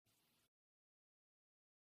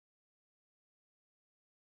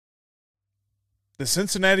The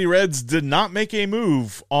Cincinnati Reds did not make a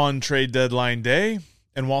move on trade deadline day,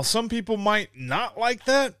 and while some people might not like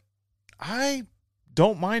that, I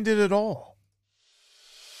don't mind it at all.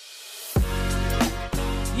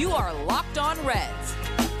 You are Locked On Reds,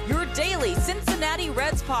 your daily Cincinnati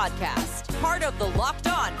Reds podcast, part of the Locked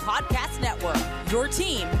On Podcast Network, your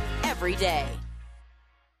team every day.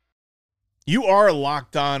 You are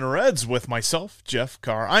Locked On Reds with myself, Jeff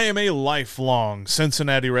Carr. I am a lifelong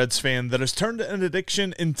Cincinnati Reds fan that has turned an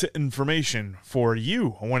addiction into information for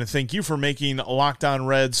you. I want to thank you for making Locked On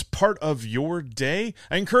Reds part of your day.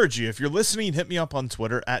 I encourage you, if you're listening, hit me up on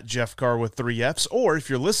Twitter at Jeff Carr with 3 Fs, or if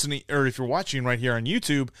you're listening, or if you're watching right here on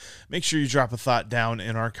YouTube, make sure you drop a thought down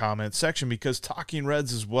in our comment section, because talking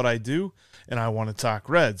Reds is what I do, and I want to talk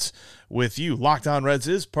Reds with you. Locked On Reds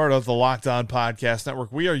is part of the Locked On Podcast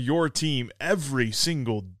Network. We are your team every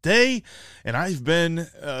single day, and I've been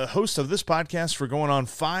a host of this podcast for going on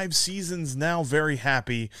 5 seasons now. Very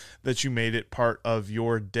happy that you made it part of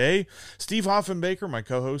your day. Steve Hoffenbaker, my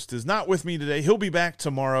co-host, is not with me today. He'll be back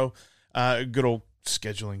tomorrow. Good old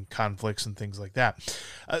scheduling conflicts and things like that.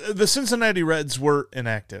 The Cincinnati Reds were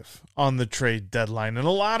inactive on the trade deadline, and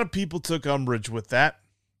a lot of people took umbrage with that.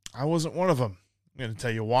 I wasn't one of them. I'm going to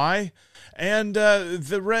tell you why. And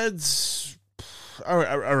the Reds, all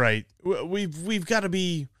right, we've got to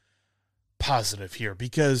be positive here,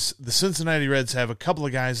 because the Cincinnati Reds have a couple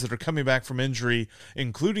of guys that are coming back from injury,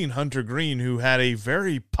 including Hunter Greene, who had a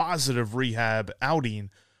very positive rehab outing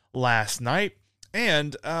last night.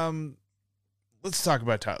 And let's talk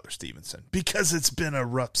about Tyler Stevenson, because it's been a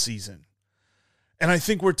rough season. And I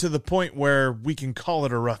think we're to the point where we can call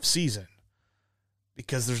it a rough season,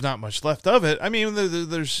 because there's not much left of it. I mean,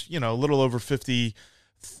 there's, a little over 50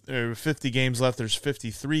 games left. There's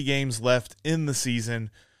 53 games left in the season.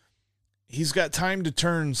 He's got time to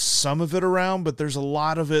turn some of it around, but there's a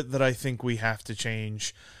lot of it that I think we have to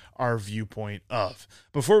change our viewpoint of.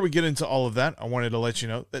 Before we get into all of that, I wanted to let you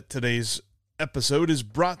know that today's episode is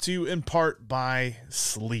brought to you in part by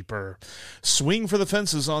Sleeper. Swing for the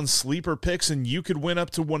fences on Sleeper picks, and you could win up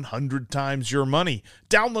to 100 times your money.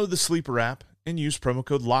 Download the Sleeper app and use promo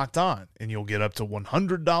code Locked On, and you'll get up to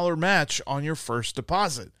 $100 match on your first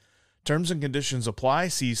deposit. Terms and conditions apply.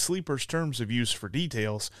 See Sleeper's terms of use for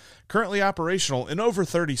details. Currently operational in over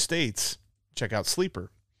 30 states. Check out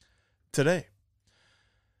Sleeper today.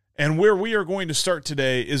 And where we are going to start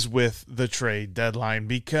today is with the trade deadline,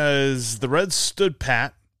 because the Reds stood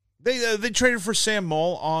pat. They traded for Sam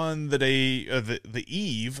Moll on the day, the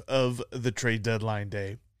eve of the trade deadline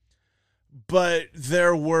day. But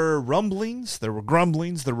there were rumblings, there were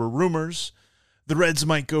grumblings, there were rumors. The Reds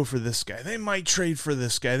might go for this guy. They might trade for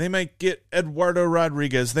this guy. They might get Eduardo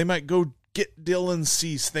Rodriguez. They might go get Dylan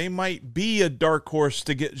Cease. They might be a dark horse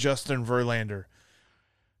to get Justin Verlander.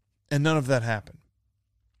 And none of that happened.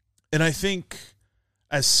 And I think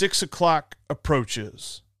as 6 o'clock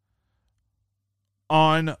approaches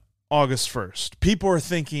on August 1st, people are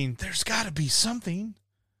thinking, there's got to be something.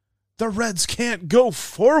 The Reds can't go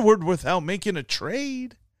forward without making a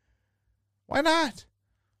trade. Why not?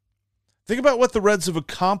 Think about what the Reds have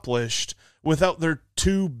accomplished without their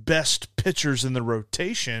 2 best pitchers in the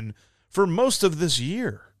rotation for most of this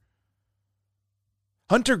year.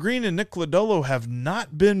 Hunter Greene and Nick Lodolo have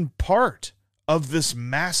not been part of this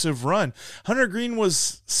massive run. Hunter Greene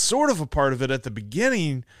was sort of a part of it at the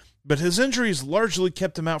beginning, but his injuries largely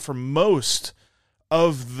kept him out for most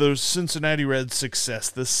of the Cincinnati Reds' success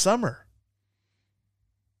this summer.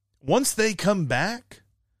 Once they come back,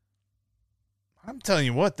 I'm telling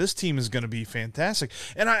you what, this team is going to be fantastic.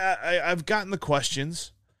 And I've gotten the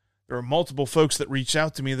questions. There are multiple folks that reach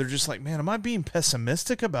out to me. They're just like, man, am I being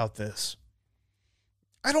pessimistic about this?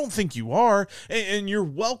 I don't think you are. And you're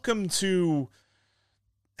welcome to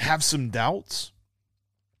have some doubts.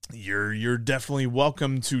 You're definitely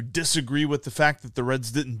welcome to disagree with the fact that the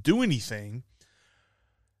Reds didn't do anything.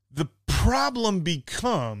 The problem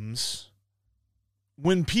becomes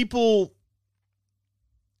when people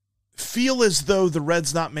feel as though the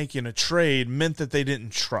Reds not making a trade meant that they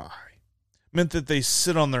didn't try, meant that they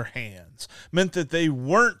sit on their hands, meant that they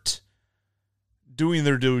weren't doing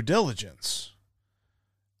their due diligence.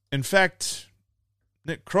 In fact,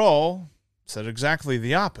 Nick Kroll said exactly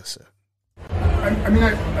the opposite.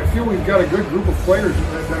 I feel we've got a good group of players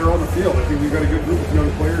that are on the field. I think we've got a good group of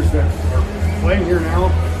young players that are playing here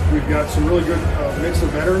now. We've got some really good mix of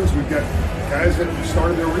veterans. We've got guys that have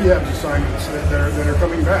started their rehab assignments that are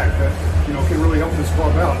coming back that can really help this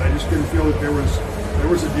club out. I just didn't feel that there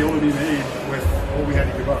was a deal to be made with what we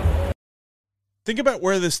had to give up. Think about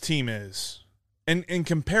where this team is and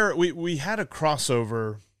compare it. We had a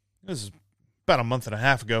crossover. This is about a month and a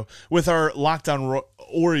half ago with our Locked On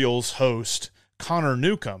Orioles host, Connor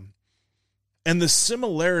Newcomb, and the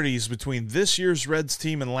similarities between this year's Reds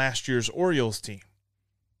team and last year's Orioles team.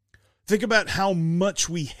 Think about how much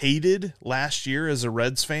we hated last year as a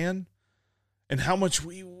Reds fan and how much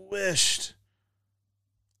we wished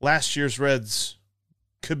last year's Reds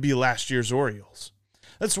could be last year's Orioles.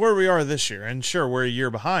 That's where we are this year. And sure, we're a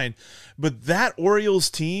year behind, but that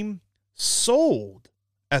Orioles team sold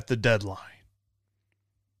at the deadline.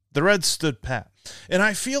 The Reds stood pat. And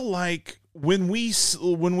I feel like when we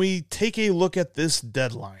take a look at this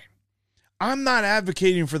deadline, I'm not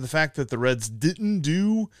advocating for the fact that the Reds didn't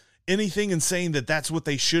do anything and saying that that's what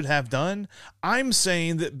they should have done. I'm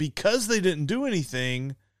saying that because they didn't do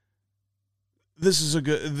anything, this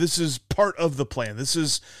is part of the plan. This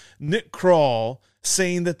is Nick Krall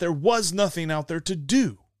saying that there was nothing out there to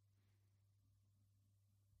do.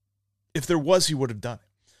 If there was, he would have done it.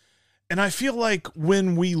 And I feel like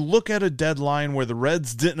when we look at a deadline where the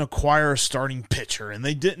Reds didn't acquire a starting pitcher and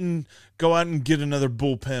they didn't go out and get another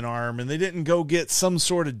bullpen arm and they didn't go get some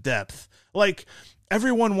sort of depth, like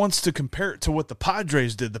everyone wants to compare it to what the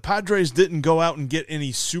Padres did. The Padres didn't go out and get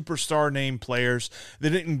any superstar name players. They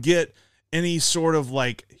didn't get any sort of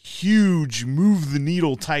like huge move the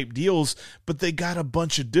needle type deals, but they got a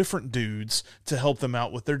bunch of different dudes to help them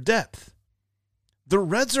out with their depth. The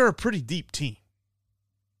Reds are a pretty deep team.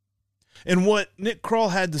 And what Nick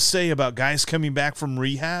Krall had to say about guys coming back from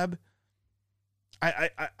rehab,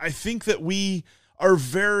 I think that we are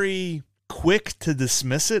very quick to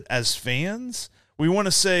dismiss it as fans. We want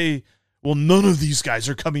to say, well, none of these guys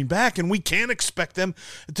are coming back, and we can't expect them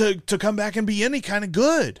to come back and be any kind of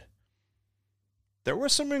good. There were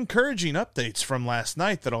some encouraging updates from last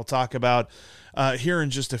night that I'll talk about here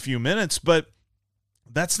in just a few minutes, but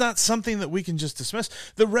that's not something that we can just dismiss.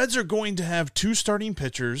 The Reds are going to have two starting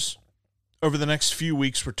pitchers over the next few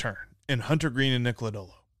weeks return in Hunter Green and Nick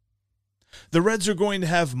Lodolo. The Reds are going to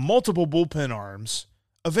have multiple bullpen arms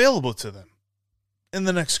available to them in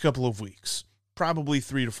the next couple of weeks, probably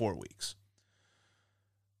 3 to 4 weeks.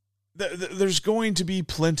 There's going to be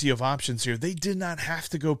plenty of options here. They did not have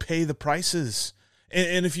to go pay the prices.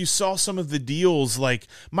 And if you saw some of the deals like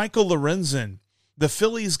Michael Lorenzen, the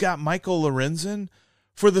Phillies got Michael Lorenzen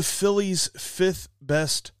for the Phillies' 5th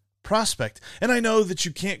best prospect. And I know that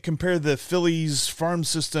you can't compare the Phillies farm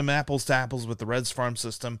system apples to apples with the Reds farm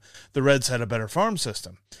system. The Reds had a better farm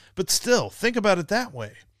system. But still, think about it that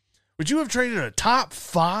way. Would you have traded a top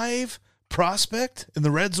 5 prospect in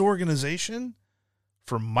the Reds organization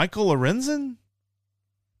for Michael Lorenzen?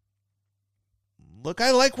 Look,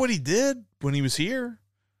 I like what he did when he was here.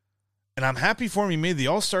 And I'm happy for him. He made the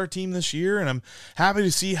All-Star team this year, and I'm happy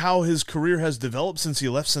to see how his career has developed since he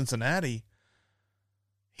left Cincinnati.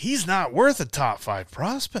 He's not worth a top 5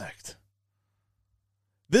 prospect.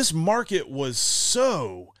 This market was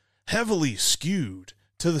so heavily skewed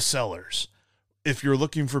to the sellers, if you're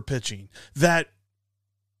looking for pitching, that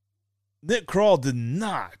Nick Krall did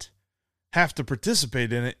not have to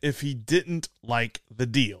participate in it if he didn't like the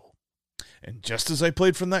deal. And just as I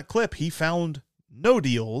played from that clip, he found no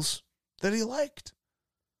deals that he liked.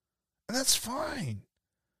 And that's fine.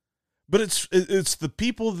 But it's the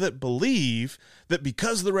people that believe that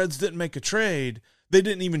because the Reds didn't make a trade, they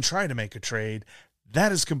didn't even try to make a trade.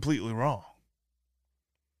 That is completely wrong.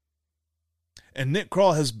 And Nick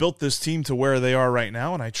Krall has built this team to where they are right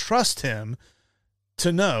now, and I trust him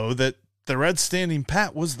to know that the Reds standing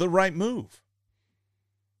pat was the right move.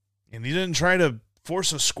 And he didn't try to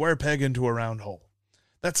force a square peg into a round hole.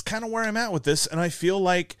 That's kind of where I'm at with this, and I feel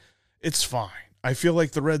like it's fine. I feel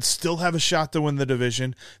like the Reds still have a shot to win the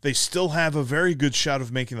division. They still have a very good shot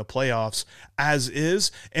of making the playoffs as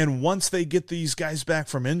is. And once they get these guys back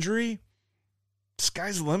from injury,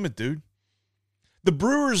 sky's the limit, dude. The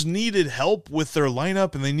Brewers needed help with their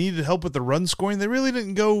lineup and they needed help with the run scoring. They really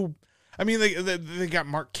didn't go. I mean, they got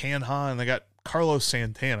Mark Canha and they got Carlos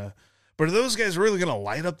Santana. But are those guys really going to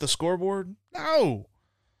light up the scoreboard? No.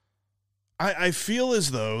 I feel as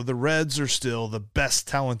though the Reds are still the best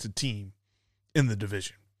talented team in the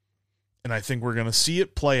division. And I think we're going to see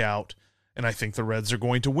it play out, and I think the Reds are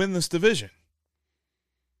going to win this division.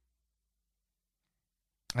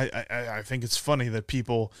 I think it's funny that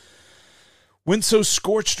people went so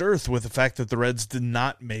scorched earth with the fact that the Reds did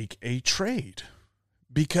not make a trade,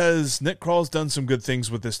 because Nick Krall's done some good things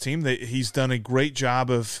with this team. He's done a great job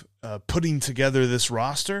of putting together this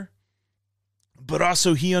roster, but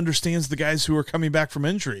also he understands the guys who are coming back from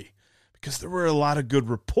injury, because there were a lot of good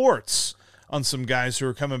reports on some guys who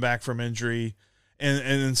are coming back from injury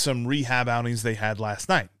and some rehab outings they had last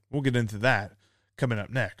night. We'll get into that coming up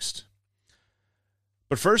next.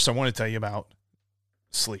 But first, I want to tell you about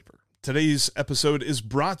Sleeper. Today's episode is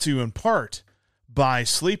brought to you in part by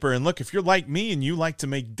Sleeper. And look, if you're like me and you like to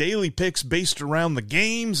make daily picks based around the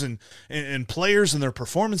games and players and their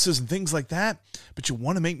performances and things like that, but you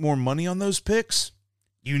want to make more money on those picks,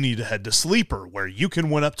 you need to head to Sleeper, where you can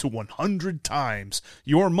win up to 100 times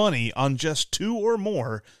your money on just 2 or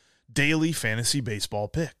more daily fantasy baseball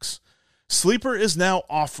picks. Sleeper is now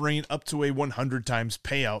offering up to a 100 times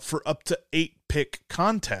payout for up to 8 pick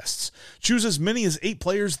contests. Choose as many as 8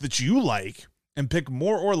 players that you like and pick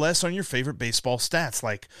more or less on your favorite baseball stats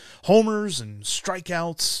like homers and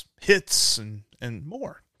strikeouts, hits, and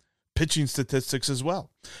more. Pitching statistics as well.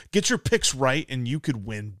 Get your picks right and you could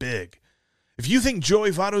win big. If you think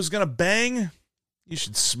Joey Votto's going to bang, you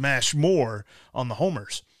should smash more on the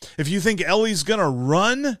homers. If you think Ellie's going to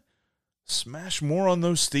run, smash more on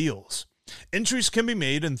those steals. Entries can be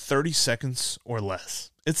made in 30 seconds or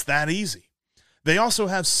less. It's that easy. They also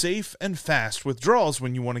have safe and fast withdrawals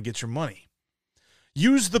when you want to get your money.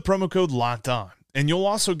 Use the promo code LOCKEDON, and you'll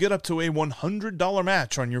also get up to a $100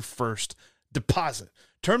 match on your first deposit.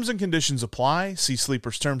 Terms and conditions apply. See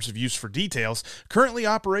Sleeper's terms of use for details. Currently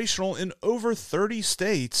operational in over 30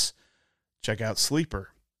 states. Check out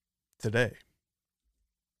Sleeper today.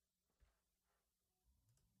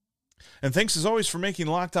 And thanks as always for making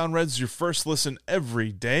Locked On Reds your first listen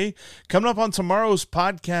every day. Coming up on tomorrow's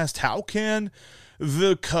podcast, how can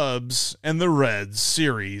the Cubs and the Reds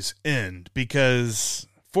series end? Because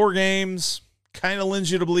 4 games kind of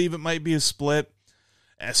lends you to believe it might be a split,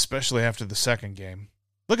 especially after the second game.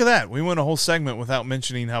 Look at that. We went a whole segment without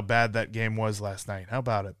mentioning how bad that game was last night. How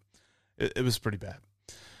about it? It was pretty bad.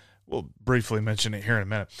 We'll briefly mention it here in a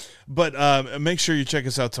minute. But make sure you check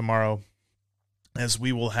us out tomorrow, as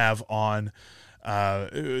we will have on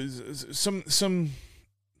some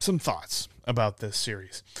thoughts about this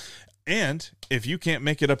series. And if you can't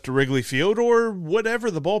make it up to Wrigley Field or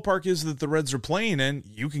whatever the ballpark is that the Reds are playing in,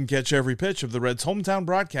 you can catch every pitch of the Reds' hometown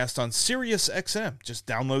broadcast on Sirius XM. Just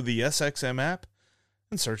download the SXM app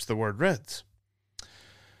and search the word Reds.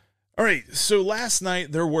 All right, so last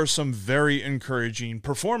night there were some very encouraging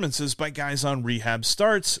performances by guys on rehab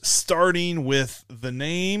starts, starting with the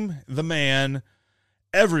name, the man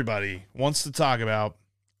everybody wants to talk about,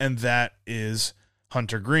 and that is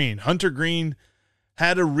Hunter Greene. Hunter Greene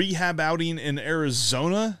had a rehab outing in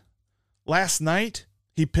Arizona last night.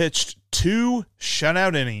 He pitched 2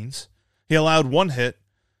 shutout innings. He allowed 1 hit,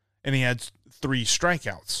 and he had 3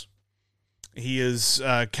 strikeouts. He is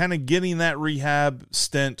kind of getting that rehab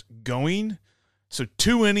stint going. So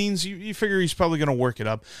 2 innings, you figure he's probably going to work it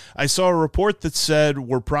up. I saw a report that said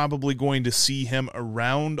we're probably going to see him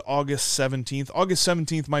around August 17th. August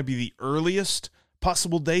 17th might be the earliest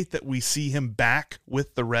possible date that we see him back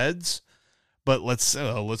with the Reds. But let's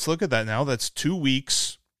look at that now. That's 2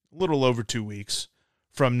 weeks, a little over 2 weeks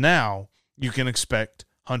from now. You can expect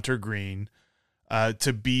Hunter Greene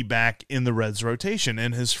to be back in the Reds rotation.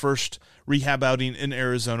 And his first rehab outing in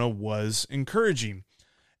Arizona was encouraging.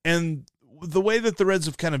 And the way that the Reds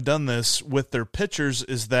have kind of done this with their pitchers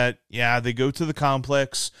is that, they go to the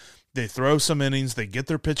complex, they throw some innings, they get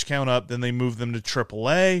their pitch count up, then they move them to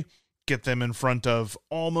AAA, get them in front of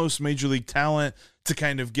almost major league talent to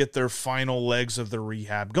kind of get their final legs of their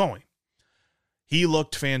rehab going. He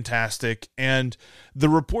looked fantastic, and the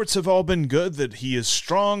reports have all been good that he is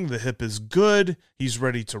strong, the hip is good, he's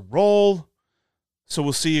ready to roll. So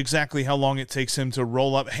we'll see exactly how long it takes him to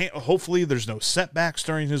roll up. Hopefully there's no setbacks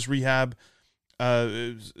during his rehab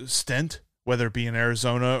stint, whether it be in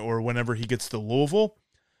Arizona or whenever he gets to Louisville,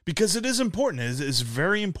 because it is important. It is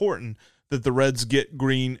very important that the Reds get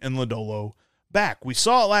Greene and Lodolo back. We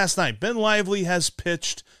saw it last night. Ben Lively has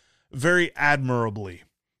pitched very admirably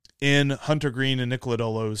in Hunter Greene and Nick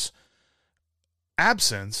Lodolo's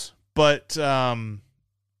absence, but kind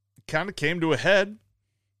of came to a head.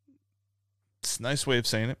 It's a nice way of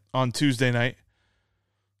saying it. On Tuesday night,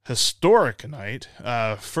 historic night.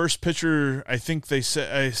 First pitcher, I think the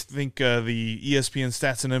ESPN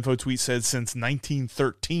Stats and Info tweet said since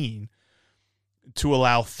 1913 to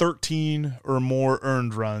allow 13 or more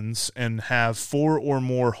earned runs and have 4 or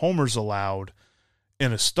more homers allowed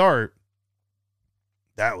in a start.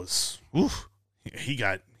 That was, he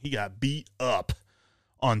got beat up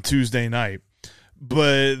on Tuesday night.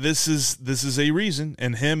 But this is a reason,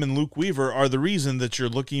 and him and Luke Weaver are the reason that you're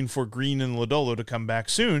looking for Greene and Lodolo to come back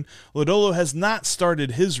soon. Lodolo has not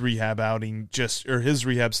started his rehab his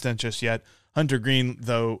rehab stint just yet. Hunter Greene,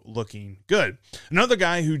 though, looking good. Another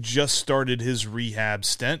guy who just started his rehab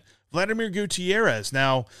stint, Vladimir Gutierrez.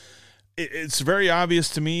 Now, it's very obvious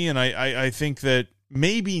to me, and I think that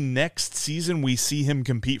maybe next season we see him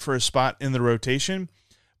compete for a spot in the rotation.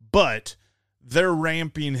 but they're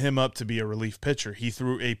ramping him up to be a relief pitcher. He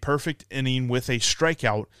threw a perfect inning with a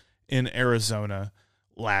strikeout in Arizona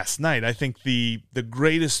last night. I think the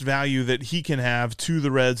greatest value that he can have to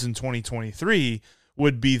the Reds in 2023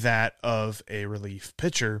 would be that of a relief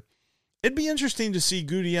pitcher. It'd be interesting to see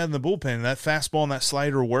Goody out in the bullpen, that fastball and that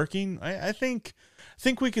slider working. I think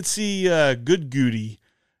we could see good Goody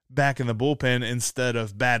back in the bullpen instead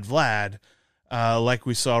of bad Vlad, like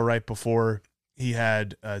we saw right before he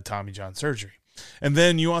had Tommy John surgery. And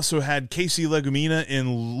then you also had Casey Legumina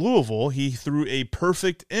in Louisville. He threw a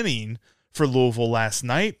perfect inning for Louisville last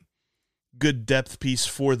night. Good depth piece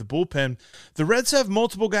for the bullpen. The Reds have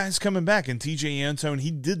multiple guys coming back, and TJ Antone, he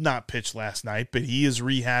did not pitch last night, but he is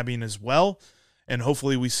rehabbing as well, and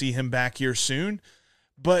hopefully we see him back here soon.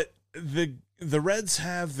 But the Reds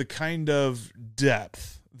have the kind of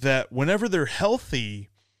depth that whenever they're healthy,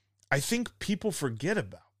 I think people forget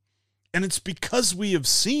about. And it's because we have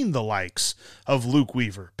seen the likes of Luke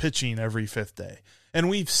Weaver pitching every fifth day. And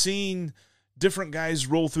we've seen different guys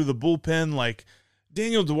roll through the bullpen, like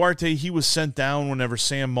Daniel Duarte. He was sent down whenever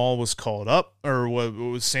Sam Moll was called up,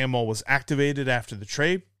 or Sam Moll was activated after the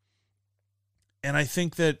trade. And I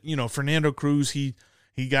think that, Fernando Cruz, he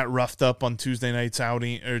got roughed up on Tuesday night's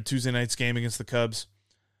game against the Cubs.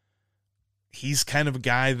 He's kind of a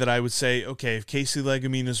guy that I would say, okay, if Casey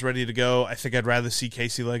Legumina is ready to go, I think I'd rather see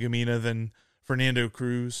Casey Legumina than Fernando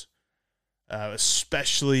Cruz,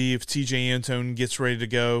 especially if TJ Antone gets ready to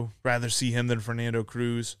go. Rather see him than Fernando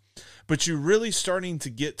Cruz. But you're really starting to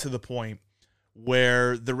get to the point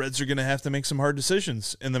where the Reds are going to have to make some hard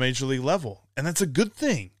decisions in the major league level. And that's a good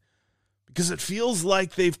thing, because it feels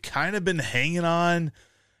like they've kind of been hanging on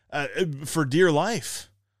for dear life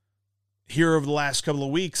here over the last couple of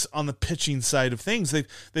weeks on the pitching side of things.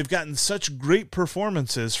 They've gotten such great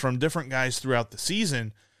performances from different guys throughout the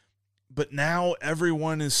season, but now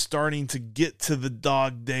everyone is starting to get to the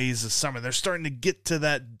dog days of summer. They're starting to get to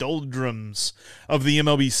that doldrums of the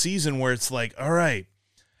MLB season where it's like, all right,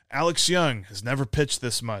 Alex Young has never pitched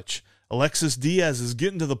this much. Alexis Diaz is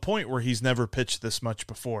getting to the point where he's never pitched this much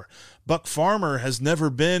before. Buck Farmer has never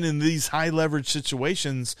been in these high-leverage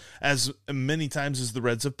situations as many times as the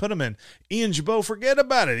Reds have put him in. Ian Gibaut, forget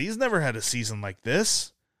about it. He's never had a season like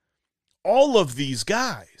this. All of these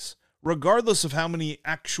guys, regardless of how many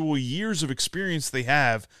actual years of experience they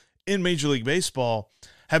have in Major League Baseball,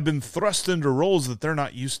 have been thrust into roles that they're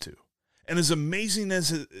not used to. And as amazing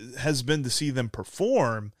as it has been to see them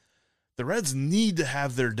perform, the Reds need to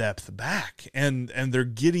have their depth back, and they're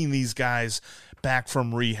getting these guys back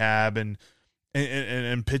from rehab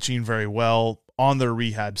and pitching very well on their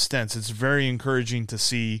rehab stints. It's very encouraging to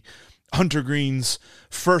see Hunter Green's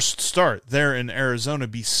first start there in Arizona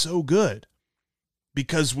be so good,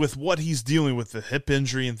 because with what he's dealing with, the hip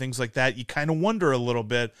injury and things like that, you kind of wonder a little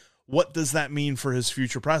bit, what does that mean for his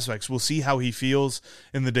future prospects? We'll see how he feels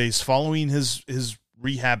in the days following his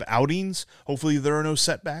rehab outings. Hopefully there are no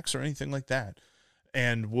setbacks or anything like that,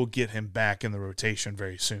 and we'll get him back in the rotation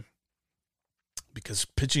very soon, because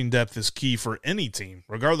pitching depth is key for any team,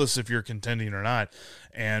 regardless if you're contending or not.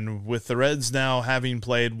 And with the Reds now having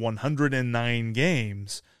played 109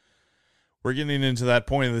 games, we're getting into that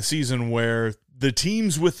point of the season where the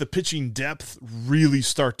teams with the pitching depth really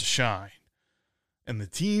start to shine, and the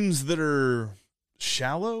teams that are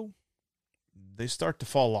shallow, they start to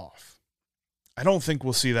fall off. I don't think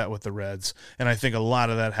we'll see that with the Reds, and I think a lot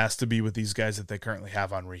of that has to be with these guys that they currently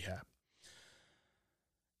have on rehab.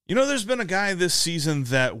 There's been a guy this season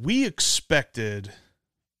that we expected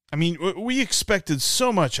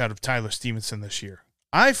so much out of Tyler Stevenson this year.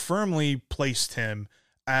 I firmly placed him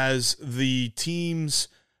as the team's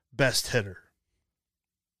best hitter.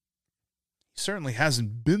 He certainly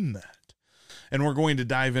hasn't been that, and we're going to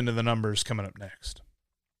dive into the numbers coming up next.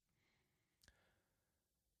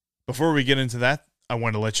 Before we get into that, I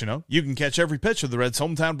want to let you know you can catch every pitch of the Reds'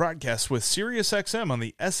 hometown broadcast with SiriusXM on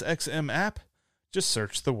the SXM app. Just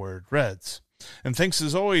search the word Reds. And thanks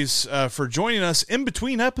as always for joining us in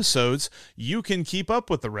between episodes. You can keep up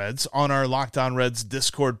with the Reds on our Locked On Reds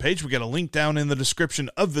Discord page. We got a link down in the description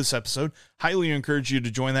of this episode. Highly encourage you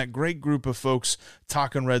to join that great group of folks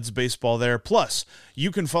talking Reds baseball there. Plus,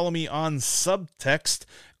 you can follow me on Subtext.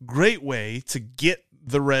 Great way to get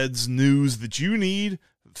the Reds news that you need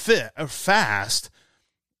fast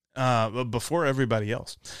before everybody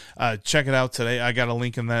else. Check it out today. I got a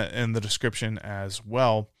link in the description as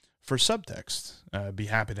well for Subtext. Be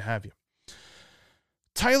happy to have you.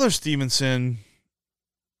 Tyler Stevenson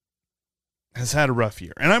has had a rough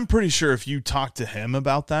year, and I'm pretty sure if you talk to him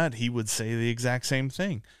about that, he would say the exact same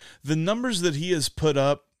thing. The numbers that he has put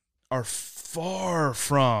up are far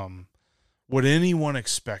from what anyone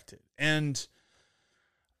expected. And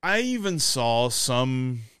I even saw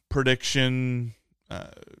some prediction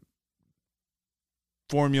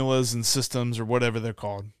formulas and systems, or whatever they're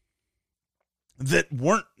called, that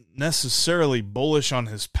weren't necessarily bullish on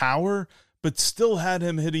his power, but still had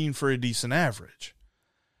him hitting for a decent average.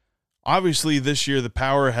 Obviously, this year the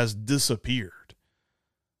power has disappeared.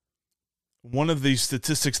 One of the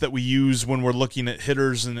statistics that we use when we're looking at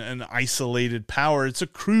hitters and isolated power, it's a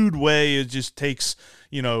crude way. It just takes,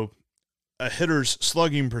 a hitter's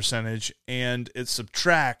slugging percentage and it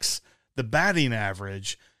subtracts the batting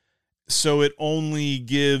average. So it only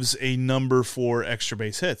gives a number for extra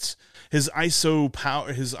base hits. His isolated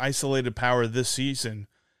power this season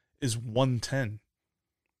is 110.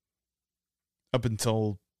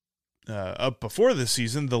 Up before this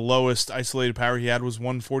season, the lowest isolated power he had was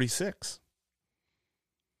 146.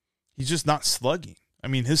 He's just not slugging. I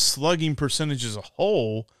mean, his slugging percentage as a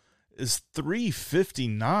whole is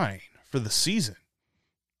 359 for the season.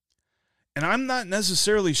 And I'm not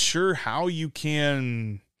necessarily sure how you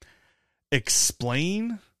can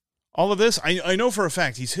explain all of this. I know for a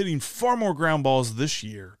fact he's hitting far more ground balls this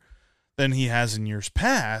year than he has in years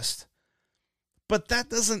past, but that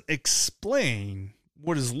doesn't explain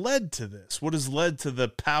what has led to this. What has led to the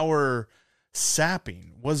power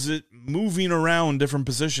sapping? Was it moving around different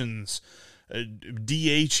positions,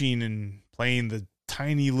 DHing and playing the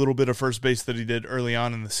tiny little bit of first base that he did early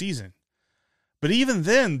on in the season? But even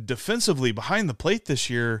then, defensively behind the plate this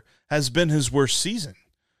year has been his worst season.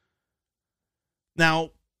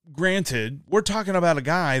 Now, granted, we're talking about a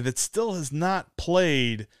guy that still has not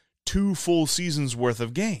played 2 full seasons worth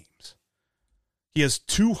of games. He has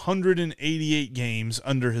 288 games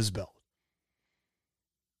under his belt.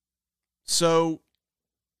 So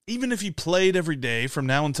even if he played every day from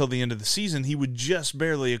now until the end of the season, he would just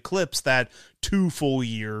barely eclipse that 2 full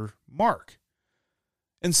year mark.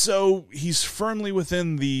 And so he's firmly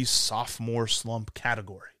within the sophomore slump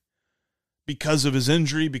category because of his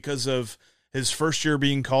injury, because of his first year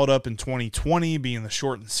being called up in 2020, being the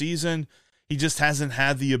shortened season. He just hasn't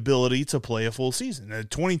had the ability to play a full season. In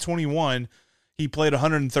 2021, he played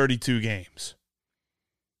 132 games.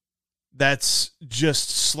 That's just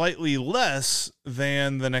slightly less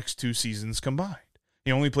than the next 2 seasons combined.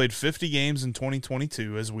 He only played 50 games in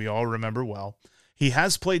 2022, as we all remember well. He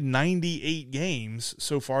has played 98 games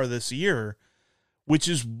so far this year, which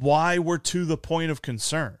is why we're to the point of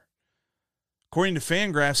concern. According to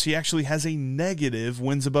Fangraphs, he actually has a negative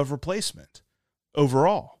wins above replacement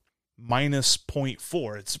overall, minus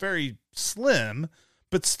 0.4. It's very slim,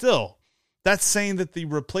 but still, that's saying that the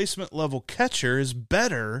replacement level catcher is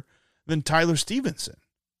better than Tyler Stevenson.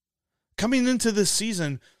 Coming into this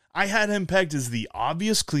season, I had him pegged as the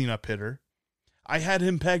obvious cleanup hitter. I had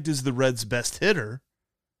him pegged as the Reds' best hitter.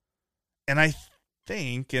 And I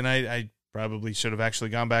think, and I probably should have actually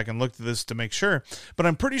gone back and looked at this to make sure, but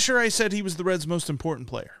I'm pretty sure I said he was the Reds' most important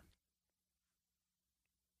player.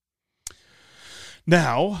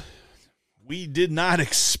 Now, we did not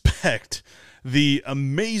expect the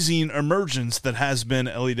amazing emergence that has been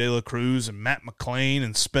Elly De La Cruz and Matt McClain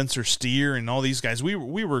and Spencer Steer and all these guys. We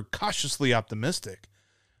were cautiously optimistic,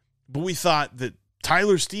 but we thought that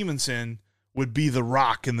Tyler Stevenson would be the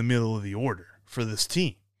rock in the middle of the order for this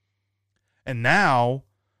team. And now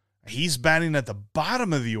he's batting at the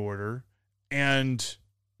bottom of the order, and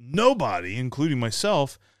nobody, including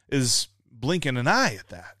myself, is blinking an eye at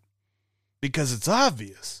that because it's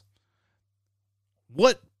obvious.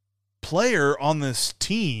 What player on this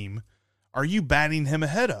team are you batting him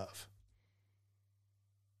ahead of?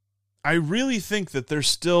 I really think that there's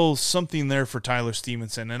still something there for Tyler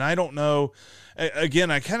Stevenson, and I don't know. Again,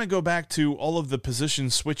 I kind of go back to all of the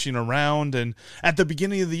positions switching around, and at the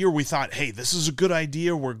beginning of the year, we thought, hey, this is a good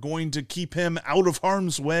idea. We're going to keep him out of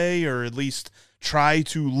harm's way, or at least try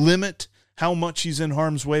to limit how much he's in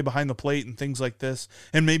harm's way behind the plate and things like this,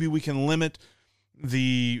 and maybe we can limit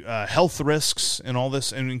the health risks and all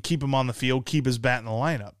this and keep him on the field, keep his bat in the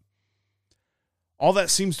lineup. All that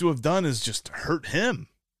seems to have done is just hurt him.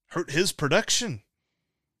 Hurt his production,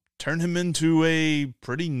 turn him into a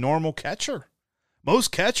pretty normal catcher.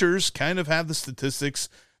 Most catchers kind of have the statistics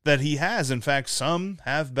that he has. In fact, some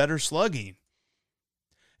have better slugging,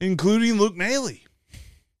 including Luke Maile.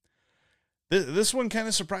 This one kind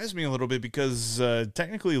of surprised me a little bit because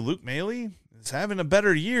technically Luke Maile is having a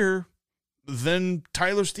better year than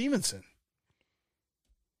Tyler Stevenson.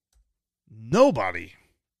 Nobody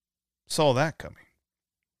saw that coming.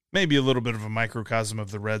 Maybe a little bit of a microcosm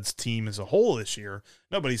of the Reds team as a whole this year.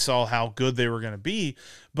 Nobody saw how good they were going to be.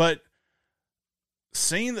 But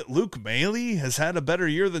saying that Luke Maile has had a better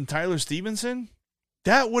year than Tyler Stevenson,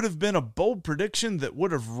 That would have been a bold prediction that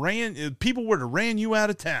would have people would have ran you out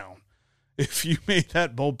of town if you made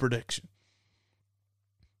that bold prediction.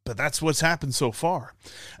 But that's what's happened so far.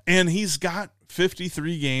 And he's got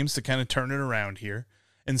 53 games to kind of turn it around here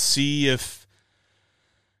and see if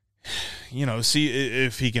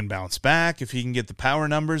he can bounce back, if he can get the power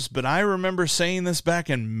numbers. But I remember saying this back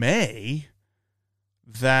in May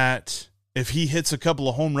that if he hits a couple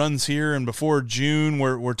of home runs here and before June,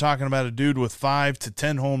 we're talking about a dude with 5 to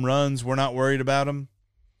 10 home runs, we're not worried about him.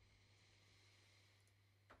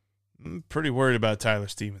 I'm pretty worried about Tyler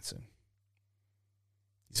Stevenson.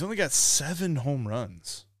 He's only got 7 home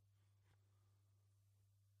runs.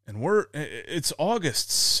 And it's August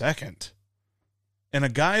 2nd. And a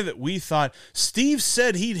guy that we thought, Steve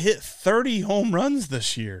said he'd hit 30 home runs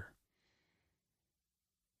this year.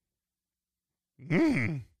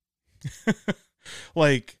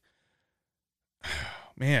 Like,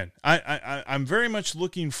 man, I'm very much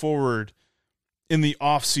looking forward in the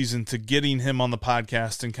off season to getting him on the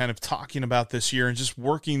podcast and kind of talking about this year and just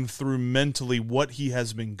working through mentally what he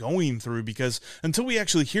has been going through, because until we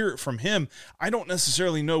actually hear it from him, I don't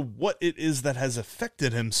necessarily know what it is that has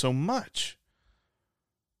affected him so much.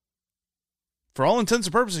 For all intents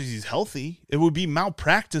and purposes, he's healthy. It would be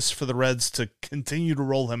malpractice for the Reds to continue to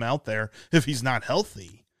roll him out there if he's not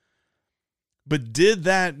healthy. But did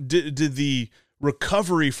the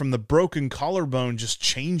recovery from the broken collarbone just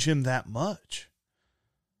change him that much?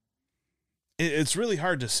 It's really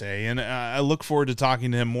hard to say, and I look forward to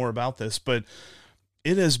talking to him more about this, but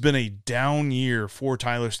it has been a down year for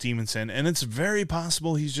Tyler Stevenson, and it's very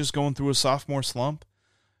possible he's just going through a sophomore slump.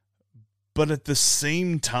 But at the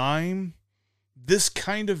same time, this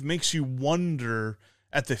kind of makes you wonder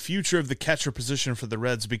at the future of the catcher position for the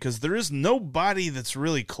Reds, because there is nobody that's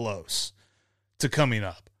really close to coming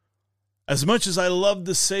up. As much as I love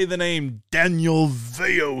to say the name Daniel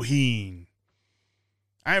Veoheen,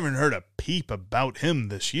 I haven't heard a peep about him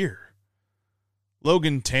this year.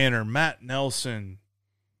 Logan Tanner, Matt Nelson,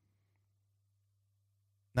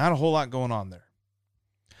 not a whole lot going on there.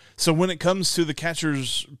 So when it comes to the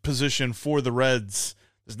catcher's position for the Reds,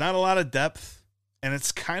 there's not a lot of depth, and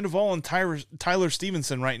it's kind of all on Tyler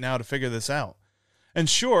Stevenson right now to figure this out. And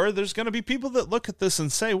sure, there's going to be people that look at this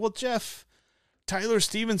and say, well, Jeff, Tyler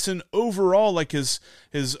Stevenson overall, like his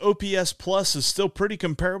OPS plus is still pretty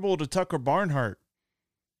comparable to Tucker Barnhart.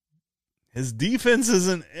 His defense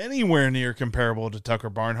isn't anywhere near comparable to Tucker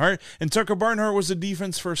Barnhart, and Tucker Barnhart was a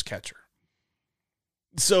defense-first catcher.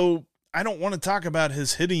 So I don't want to talk about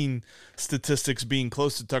his hitting statistics being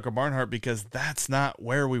close to Tucker Barnhart, because that's not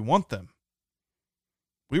where we want them.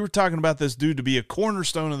 We were talking about this dude to be a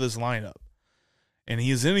cornerstone of this lineup, and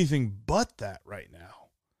he is anything but that right now.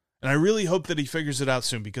 And I really hope that he figures it out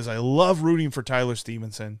soon, because I love rooting for Tyler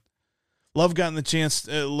Stevenson. Love to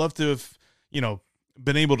have,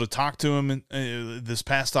 been able to talk to him this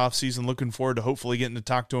past offseason. Looking forward to hopefully getting to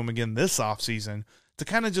talk to him again this offseason to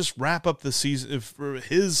kind of just wrap up the season for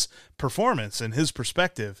his performance and his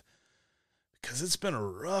perspective, because it's been a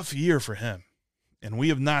rough year for him. And we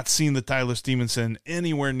have not seen the Tyler Stevenson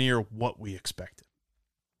anywhere near what we expected.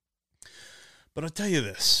 But I'll tell you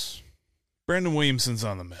this, Brandon Williamson's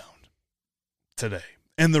on the mound today,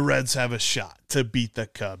 and the Reds have a shot to beat the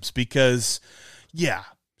Cubs, because, yeah,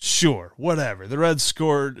 sure, whatever. The Reds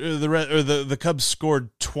scored, the Cubs scored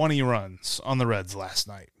 20 runs on the Reds last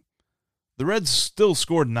night. The Reds still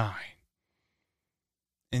scored 9.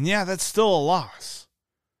 And yeah, that's still a loss.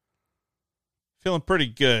 Feeling pretty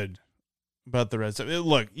good about the Reds.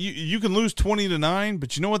 Look, you can lose 20-9,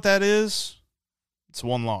 but you know what that is? It's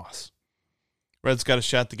one loss. Reds got a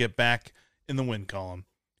shot to get back in the win column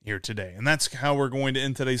here today. And that's how we're going to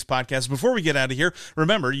end today's podcast. Before we get out of here,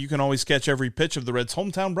 remember, you can always catch every pitch of the Reds'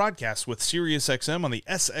 hometown broadcast with SiriusXM on the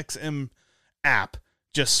SXM app.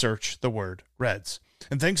 Just search the word Reds.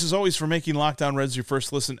 And thanks as always for making Locked On Reds your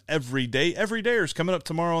first listen every day. Every Dayers coming up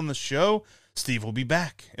tomorrow on the show. Steve will be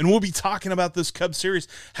back, and we'll be talking about this Cubs series.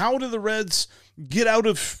 How do the Reds get out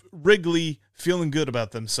of Wrigley feeling good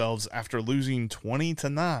about themselves after losing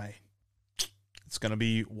 20-9? It's going to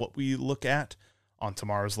be what we look at on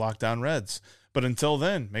tomorrow's Locked On Reds. But until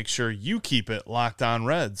then, make sure you keep it Locked On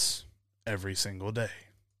Reds every single day.